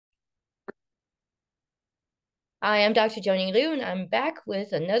I am Dr. Joanny Liu, and I'm back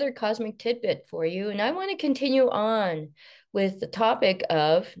with another cosmic tidbit for you. And I want to continue on with the topic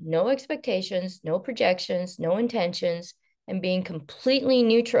of no expectations, no projections, no intentions, and being completely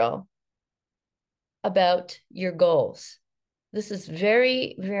neutral about your goals. This is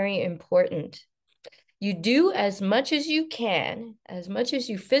very, very important. You do as much as you can, as much as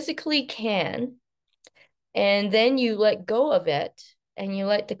you physically can, and then you let go of it and you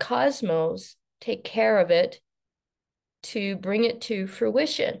let the cosmos take care of it to bring it to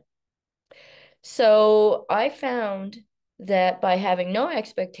fruition. So I found that by having no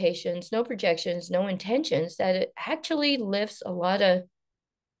expectations, no projections, no intentions, that it actually lifts a lot of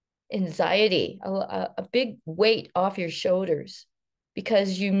anxiety, a big weight off your shoulders,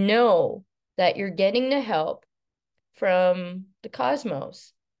 because you know that you're getting the help from the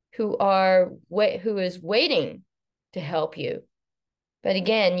cosmos who is waiting to help you. But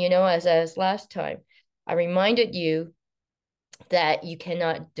again, as last time, I reminded you that you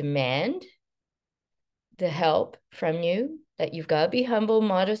cannot demand the help from you, that you've got to be humble,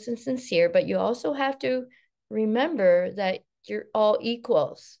 modest, and sincere, but you also have to remember that you're all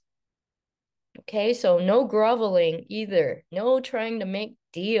equals. Okay, so no groveling either, no trying to make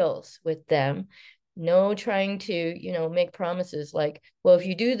deals with them, no trying to, make promises like, well, if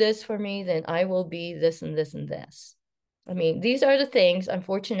you do this for me, then I will be this and this and this. I mean, these are the things,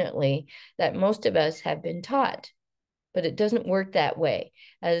 unfortunately, that most of us have been taught, but it doesn't work that way.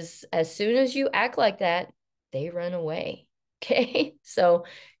 As soon as you act like that, they run away. Okay, so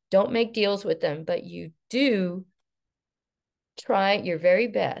don't make deals with them, but you do try your very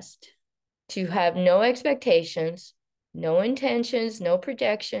best to have no expectations, no intentions, no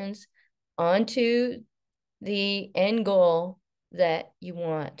projections onto the end goal that you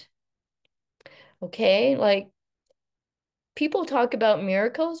want. Okay, like people talk about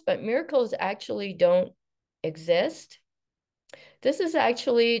miracles, but miracles actually don't exist. This is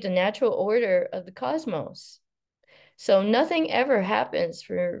actually the natural order of the cosmos. So nothing ever happens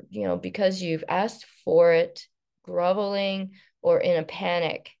because you've asked for it, groveling, or in a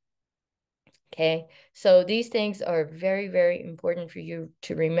panic. Okay, so these things are very, very important for you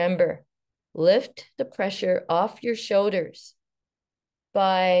to remember. Lift the pressure off your shoulders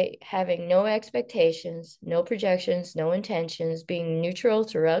by having no expectations, no projections, no intentions, being neutral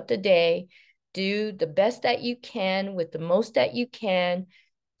throughout the day. Do the best that you can with the most that you can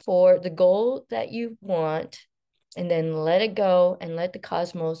for the goal that you want, and then let it go and let the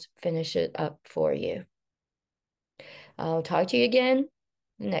cosmos finish it up for you. I'll talk to you again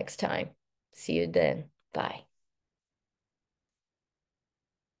next time. See you then. Bye.